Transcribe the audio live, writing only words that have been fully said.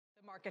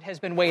Market has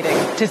been waiting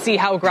to see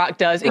how Grok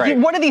does. Right.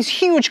 One of these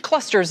huge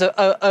clusters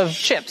of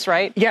chips,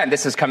 right? Yeah, and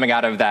this is coming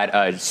out of that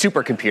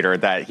supercomputer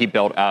that he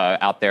built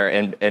out there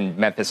in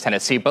Memphis,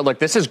 Tennessee. But look,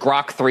 this is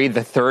Grok 3,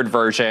 the third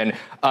version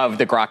of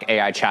the Grok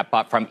AI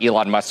chatbot from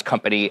Elon Musk's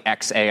company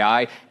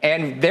xAI.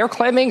 And they're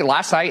claiming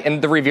last night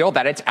in the reveal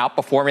that it's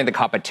outperforming the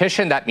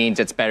competition. That means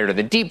it's better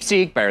than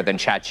DeepSeek, better than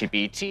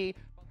ChatGPT.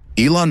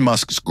 Elon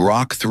Musk's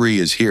Grok 3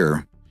 is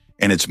here,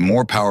 and it's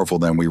more powerful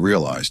than we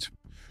realized.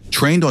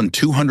 Trained on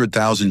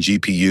 200,000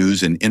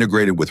 GPUs and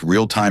integrated with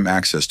real-time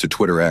access to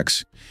Twitter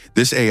X,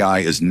 this AI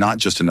is not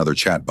just another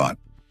chatbot.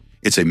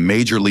 It's a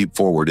major leap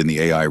forward in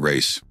the AI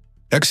race.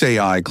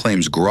 xAI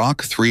claims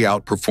Grok 3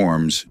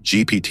 outperforms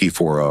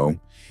GPT-4o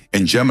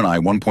and Gemini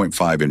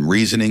 1.5 in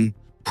reasoning,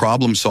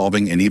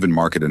 problem-solving, and even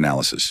market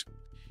analysis.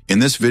 In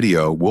this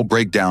video, we'll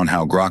break down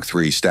how Grok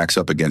 3 stacks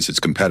up against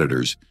its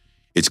competitors,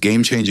 its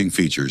game-changing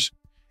features,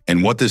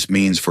 and what this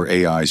means for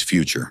AI's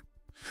future.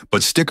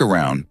 But stick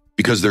around,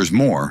 because there's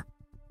more.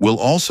 We'll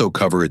also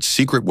cover its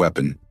secret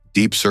weapon,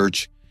 deep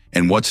search,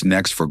 and what's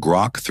next for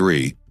Grok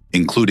 3,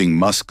 including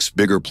Musk's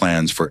bigger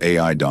plans for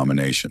AI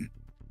domination.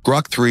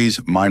 Grok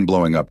 3's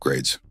mind-blowing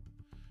upgrades.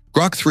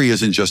 Grok 3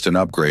 isn't just an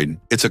upgrade,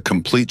 it's a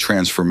complete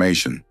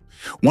transformation.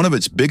 One of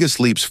its biggest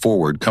leaps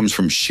forward comes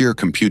from sheer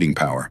computing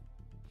power.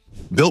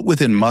 Built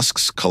within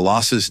Musk's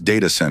Colossus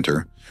data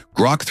center,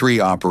 Grok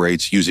 3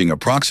 operates using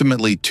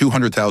approximately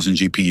 200,000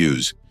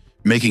 GPUs,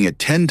 making it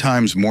 10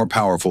 times more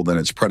powerful than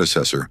its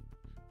predecessor,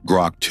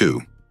 Grok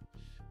 2.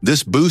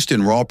 This boost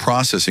in raw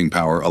processing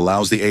power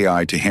allows the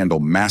AI to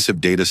handle massive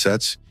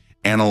datasets,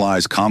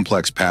 analyze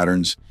complex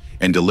patterns,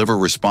 and deliver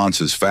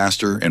responses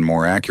faster and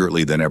more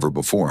accurately than ever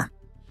before.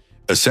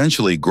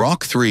 Essentially,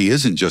 Grok 3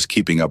 isn't just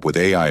keeping up with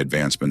AI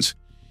advancements,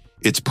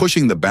 it's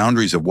pushing the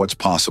boundaries of what's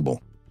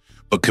possible.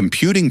 But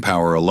computing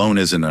power alone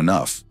isn't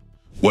enough.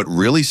 What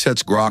really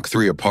sets Grok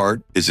 3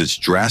 apart is its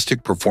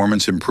drastic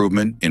performance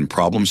improvement in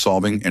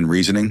problem-solving and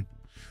reasoning.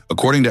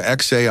 According to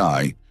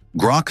xAI,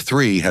 Grok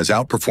 3 has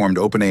outperformed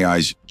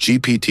OpenAI's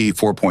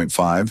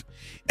GPT-4.5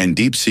 and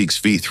DeepSeek's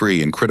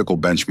V3 in critical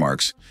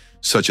benchmarks,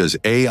 such as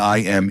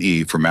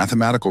AIME for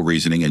mathematical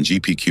reasoning and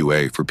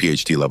GPQA for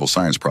PhD-level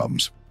science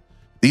problems.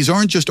 These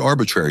aren't just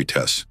arbitrary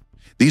tests.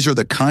 These are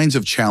the kinds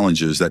of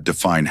challenges that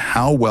define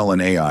how well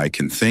an AI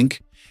can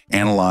think,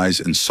 analyze,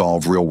 and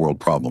solve real-world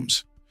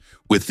problems.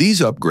 With these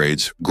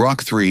upgrades,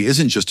 Grok 3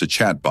 isn't just a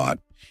chatbot,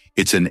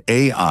 it's an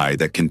AI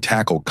that can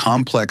tackle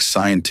complex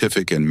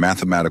scientific and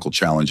mathematical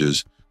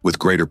challenges with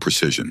greater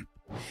precision.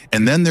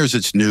 And then there's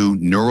its new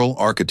neural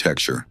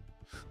architecture,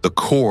 the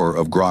core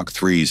of Grok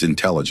 3's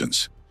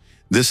intelligence.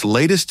 This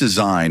latest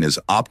design is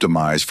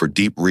optimized for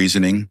deep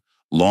reasoning,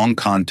 long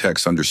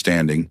context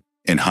understanding,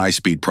 and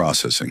high-speed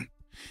processing.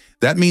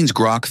 That means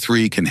Grok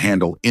 3 can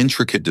handle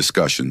intricate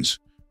discussions,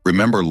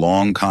 remember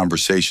long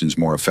conversations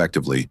more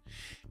effectively,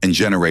 and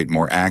generate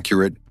more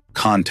accurate,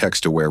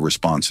 context-aware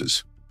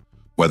responses.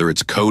 Whether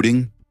it's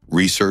coding,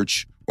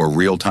 research, or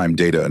real-time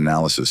data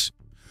analysis,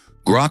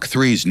 Grok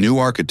 3's new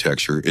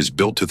architecture is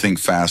built to think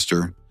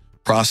faster,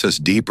 process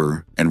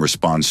deeper, and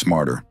respond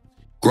smarter.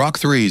 Grok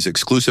 3's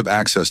exclusive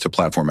access to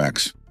Platform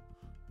X.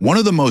 One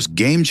of the most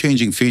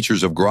game-changing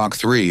features of Grok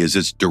 3 is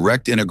its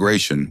direct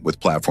integration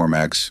with Platform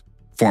X,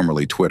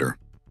 formerly Twitter.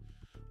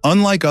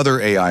 Unlike other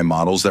AI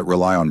models that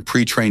rely on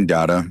pre-trained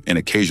data and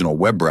occasional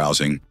web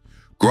browsing,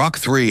 Grok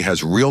 3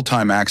 has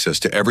real-time access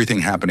to everything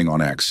happening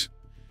on X.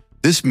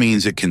 This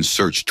means it can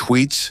search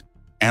tweets,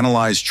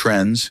 analyze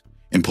trends,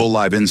 and pull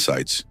live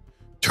insights,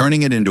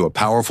 turning it into a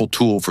powerful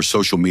tool for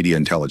social media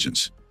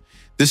intelligence.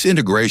 This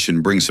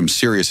integration brings some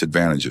serious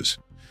advantages.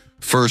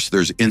 First,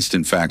 there's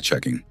instant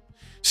fact-checking.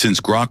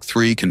 Since Grok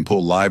 3 can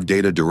pull live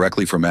data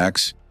directly from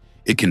X,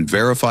 it can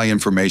verify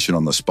information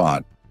on the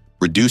spot,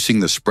 reducing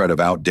the spread of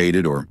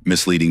outdated or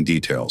misleading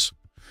details.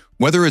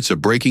 Whether it's a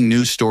breaking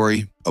news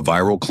story, a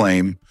viral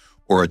claim,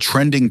 or a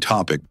trending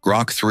topic,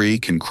 Grok 3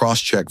 can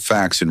cross-check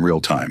facts in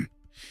real time.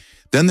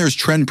 Then there's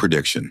trend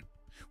prediction.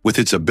 With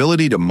its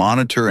ability to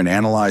monitor and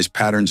analyze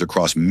patterns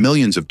across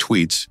millions of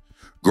tweets,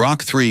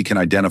 Grok 3 can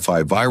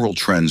identify viral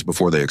trends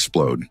before they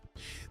explode.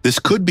 This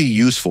could be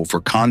useful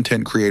for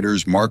content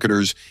creators,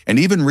 marketers, and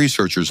even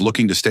researchers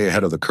looking to stay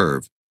ahead of the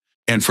curve.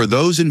 And for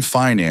those in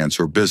finance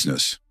or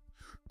business,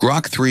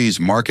 Grok 3's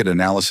market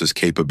analysis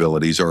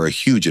capabilities are a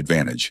huge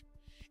advantage.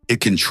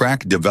 It can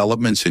track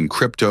developments in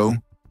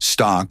crypto,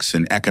 stocks,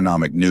 and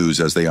economic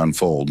news as they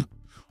unfold,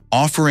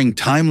 offering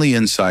timely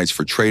insights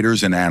for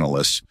traders and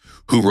analysts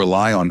who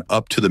rely on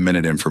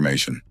up-to-the-minute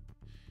information.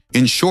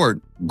 In short,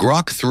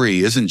 Grok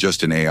 3 isn't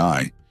just an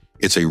AI,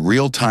 it's a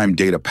real-time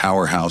data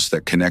powerhouse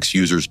that connects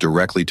users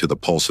directly to the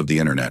pulse of the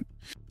internet.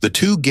 The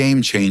two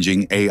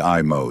game-changing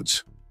AI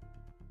modes.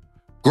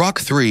 Grok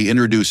 3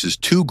 introduces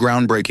two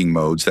groundbreaking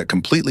modes that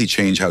completely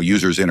change how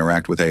users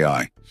interact with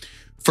AI.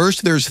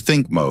 First, there's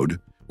Think mode,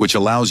 which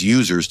allows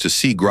users to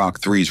see Grok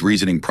 3's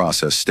reasoning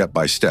process step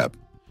by step.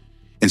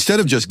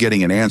 Instead of just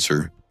getting an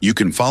answer, you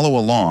can follow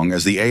along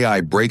as the AI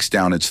breaks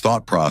down its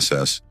thought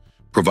process,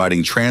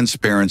 providing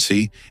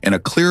transparency and a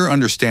clear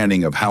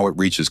understanding of how it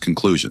reaches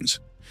conclusions.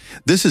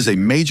 This is a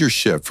major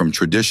shift from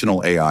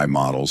traditional AI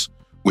models,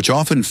 which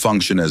often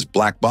function as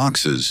black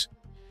boxes,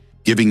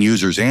 giving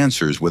users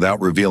answers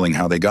without revealing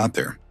how they got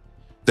there.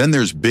 Then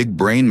there's big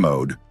brain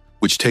mode,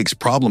 which takes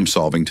problem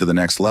solving to the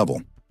next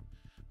level.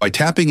 By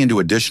tapping into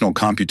additional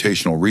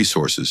computational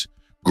resources,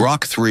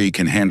 Grok 3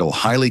 can handle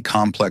highly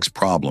complex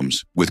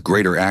problems with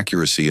greater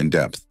accuracy and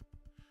depth.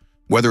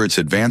 Whether it's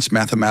advanced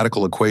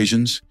mathematical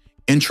equations,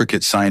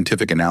 intricate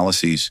scientific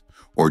analyses,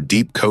 or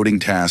deep coding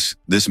tasks,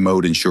 this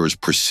mode ensures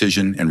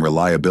precision and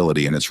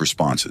reliability in its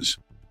responses.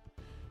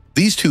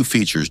 These two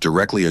features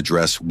directly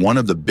address one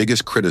of the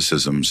biggest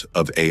criticisms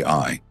of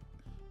AI,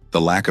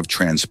 the lack of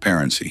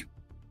transparency.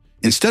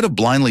 Instead of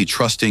blindly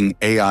trusting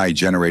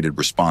AI-generated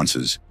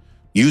responses,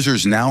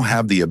 users now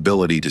have the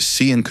ability to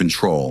see and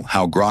control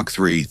how Grok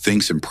 3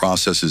 thinks and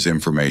processes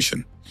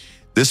information.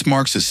 This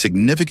marks a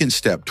significant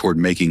step toward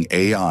making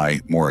AI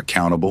more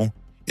accountable,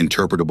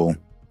 interpretable,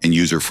 and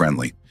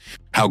user-friendly.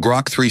 How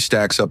Grok 3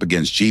 stacks up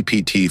against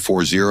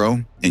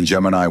GPT-4o and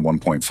Gemini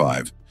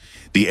 1.5.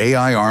 The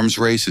AI arms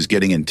race is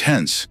getting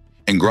intense,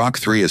 and Grok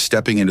 3 is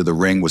stepping into the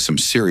ring with some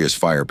serious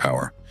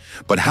firepower.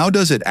 But how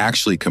does it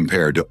actually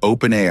compare to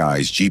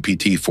OpenAI's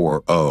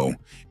GPT-4o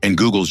and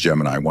Google's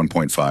Gemini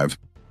 1.5?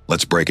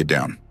 Let's break it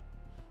down.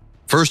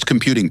 First,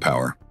 computing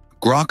power.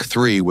 Grok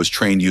 3 was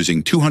trained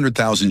using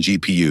 200,000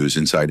 GPUs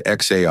inside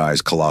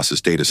xAI's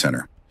Colossus data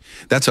center.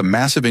 That's a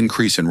massive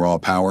increase in raw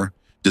power,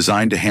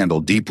 designed to handle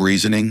deep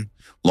reasoning,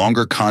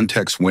 longer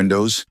context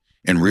windows,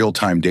 and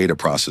real-time data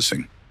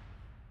processing.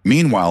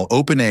 Meanwhile,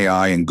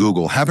 OpenAI and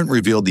Google haven't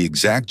revealed the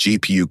exact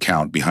GPU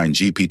count behind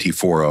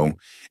GPT-4o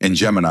and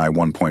Gemini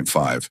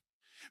 1.5,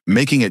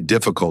 making it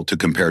difficult to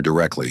compare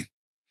directly.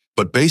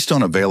 But based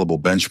on available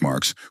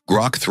benchmarks,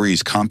 Grok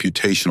 3's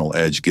computational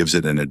edge gives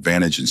it an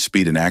advantage in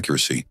speed and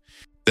accuracy.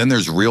 Then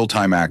there's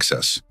real-time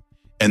access.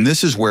 And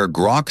this is where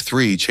Grok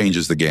 3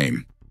 changes the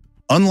game.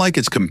 Unlike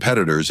its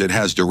competitors, it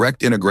has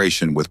direct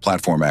integration with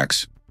Platform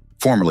X,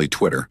 formerly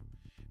Twitter,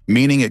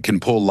 meaning it can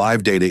pull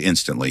live data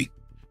instantly.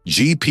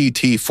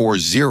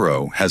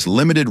 GPT-4o has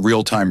limited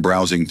real-time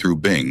browsing through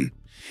Bing,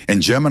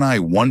 and Gemini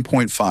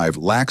 1.5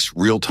 lacks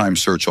real-time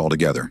search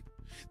altogether.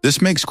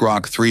 This makes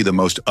Grok 3 the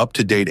most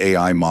up-to-date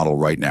AI model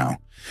right now,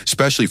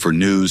 especially for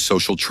news,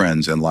 social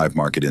trends, and live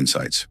market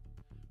insights.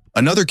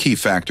 Another key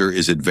factor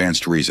is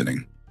advanced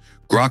reasoning.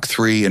 Grok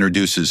 3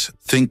 introduces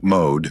Think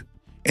Mode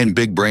and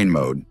Big Brain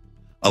Mode,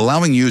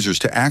 allowing users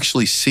to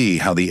actually see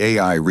how the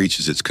AI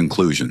reaches its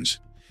conclusions.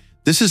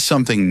 This is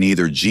something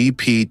neither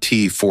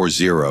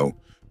GPT-4o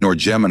nor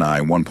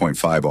Gemini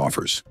 1.5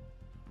 offers.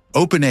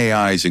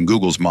 OpenAI's and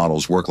Google's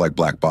models work like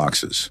black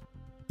boxes.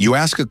 You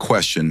ask a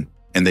question,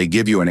 and they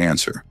give you an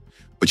answer,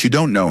 but you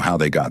don't know how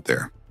they got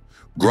there.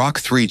 Grok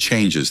 3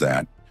 changes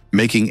that,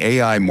 making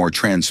AI more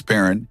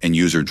transparent and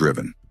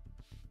user-driven.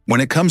 When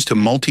it comes to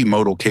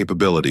multimodal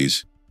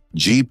capabilities,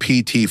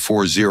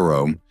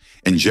 GPT-4o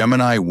and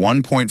Gemini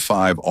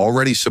 1.5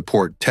 already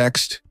support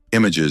text,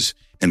 images,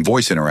 and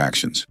voice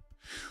interactions.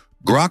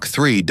 Grok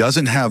 3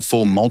 doesn't have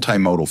full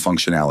multimodal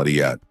functionality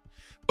yet,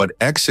 but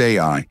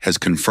xAI has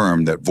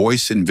confirmed that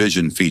voice and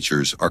vision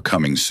features are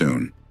coming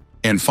soon.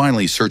 And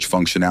finally, search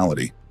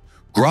functionality.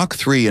 Grok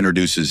 3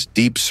 introduces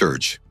Deep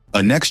Search,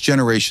 a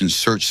next-generation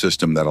search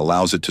system that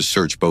allows it to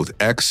search both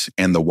X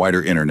and the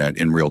wider internet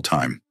in real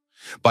time.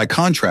 By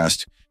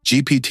contrast,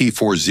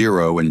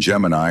 GPT-4o and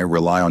Gemini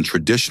rely on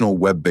traditional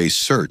web-based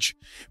search,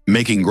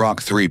 making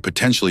Grok 3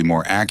 potentially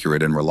more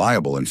accurate and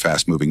reliable in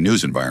fast-moving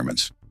news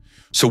environments.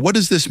 So what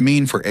does this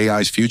mean for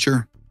AI's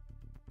future?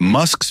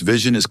 Musk's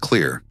vision is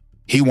clear.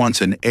 He wants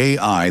an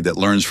AI that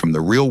learns from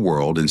the real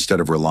world instead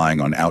of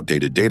relying on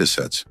outdated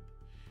datasets.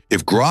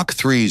 If Grok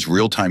 3's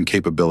real-time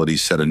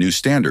capabilities set a new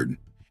standard,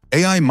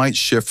 AI might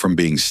shift from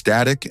being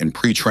static and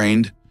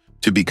pre-trained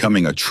to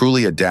becoming a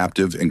truly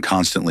adaptive and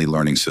constantly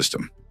learning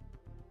system.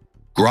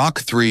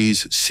 Grok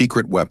 3's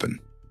secret weapon.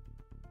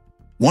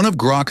 One of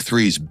Grok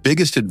 3's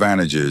biggest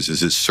advantages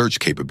is its search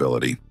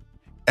capability.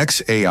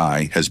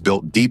 xAI has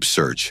built Deep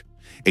Search,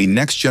 a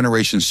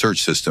next-generation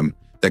search system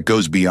that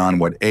goes beyond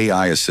what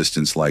AI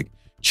assistants like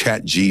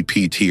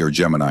ChatGPT or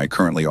Gemini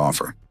currently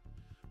offer.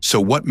 So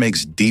what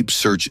makes Deep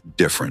Search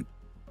different?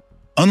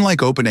 Unlike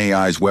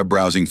OpenAI's web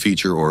browsing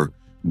feature or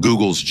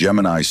Google's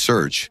Gemini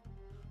search,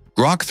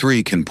 Grok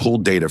 3 can pull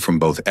data from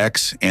both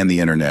X and the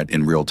internet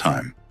in real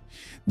time.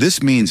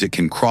 This means it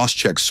can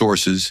cross-check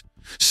sources,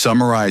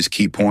 summarize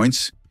key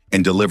points,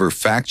 and deliver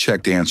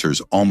fact-checked answers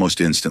almost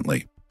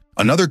instantly.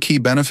 Another key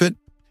benefit?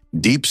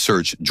 Deep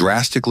Search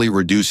drastically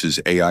reduces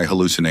AI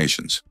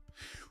hallucinations.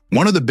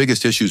 One of the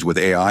biggest issues with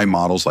AI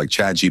models like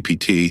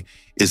ChatGPT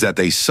is that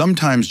they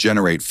sometimes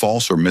generate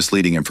false or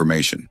misleading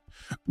information.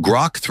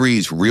 Grok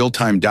 3's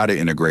real-time data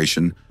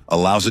integration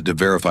allows it to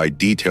verify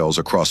details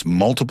across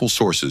multiple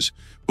sources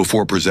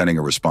before presenting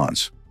a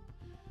response.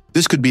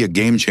 This could be a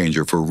game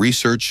changer for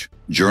research,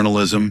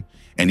 journalism,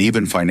 and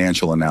even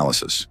financial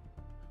analysis.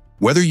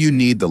 Whether you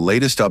need the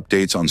latest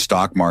updates on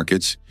stock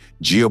markets,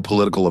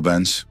 geopolitical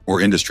events,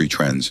 or industry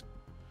trends,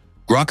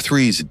 Grok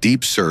 3's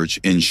Deep Search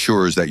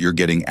ensures that you're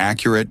getting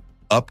accurate,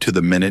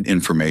 up-to-the-minute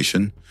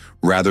information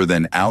rather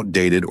than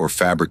outdated or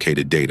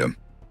fabricated data.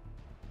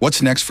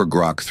 What's next for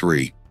Grok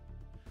 3?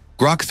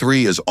 Grok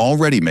 3 is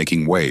already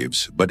making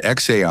waves, but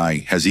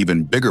xAI has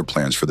even bigger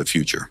plans for the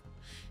future.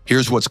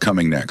 Here's what's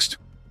coming next.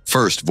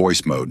 First,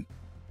 voice mode.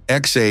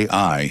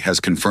 xAI has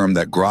confirmed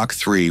that Grok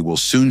 3 will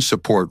soon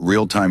support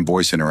real-time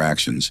voice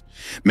interactions,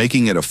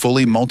 making it a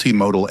fully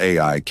multimodal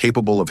AI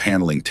capable of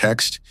handling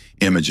text,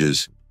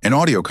 images, and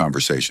audio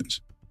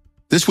conversations.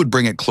 This would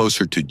bring it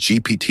closer to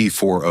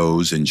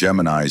GPT-4o's and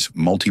Gemini's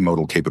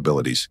multimodal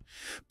capabilities,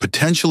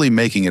 potentially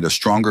making it a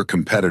stronger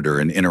competitor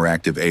in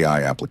interactive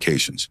AI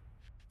applications.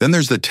 Then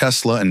there's the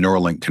Tesla and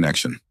Neuralink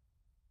connection.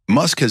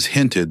 Musk has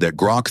hinted that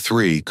Grok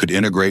 3 could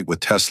integrate with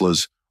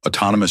Tesla's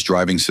autonomous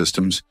driving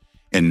systems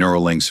and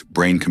Neuralink's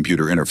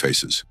brain-computer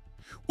interfaces.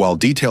 While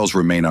details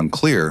remain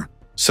unclear,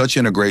 such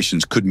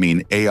integrations could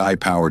mean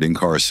AI-powered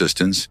in-car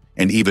assistance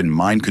and even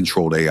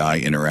mind-controlled AI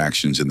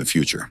interactions in the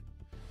future.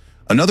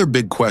 Another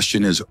big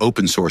question is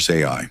open-source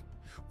AI.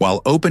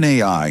 While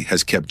OpenAI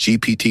has kept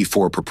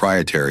GPT-4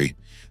 proprietary,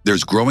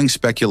 there's growing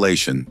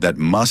speculation that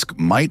Musk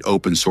might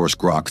open-source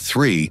Grok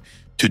 3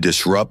 to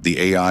disrupt the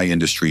AI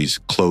industry's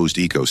closed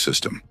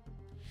ecosystem.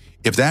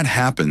 If that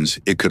happens,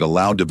 it could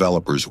allow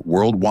developers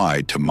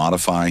worldwide to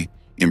modify,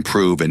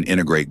 improve, and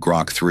integrate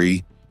Grok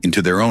 3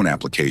 into their own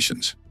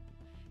applications.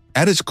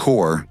 At its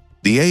core,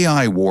 the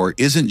AI war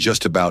isn't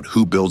just about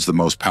who builds the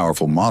most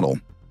powerful model.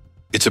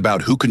 It's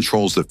about who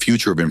controls the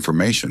future of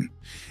information.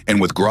 And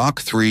with Grok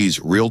 3's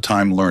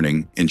real-time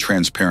learning and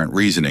transparent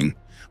reasoning,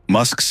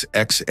 Musk's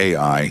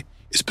xAI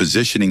is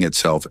positioning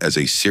itself as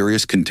a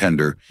serious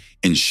contender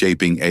in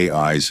shaping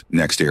AI's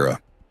next era.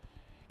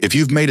 If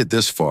you've made it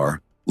this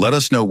far, let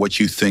us know what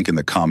you think in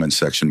the comments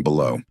section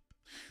below.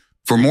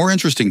 For more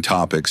interesting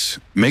topics,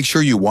 make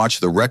sure you watch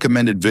the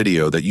recommended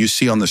video that you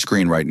see on the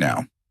screen right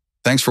now.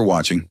 Thanks for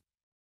watching.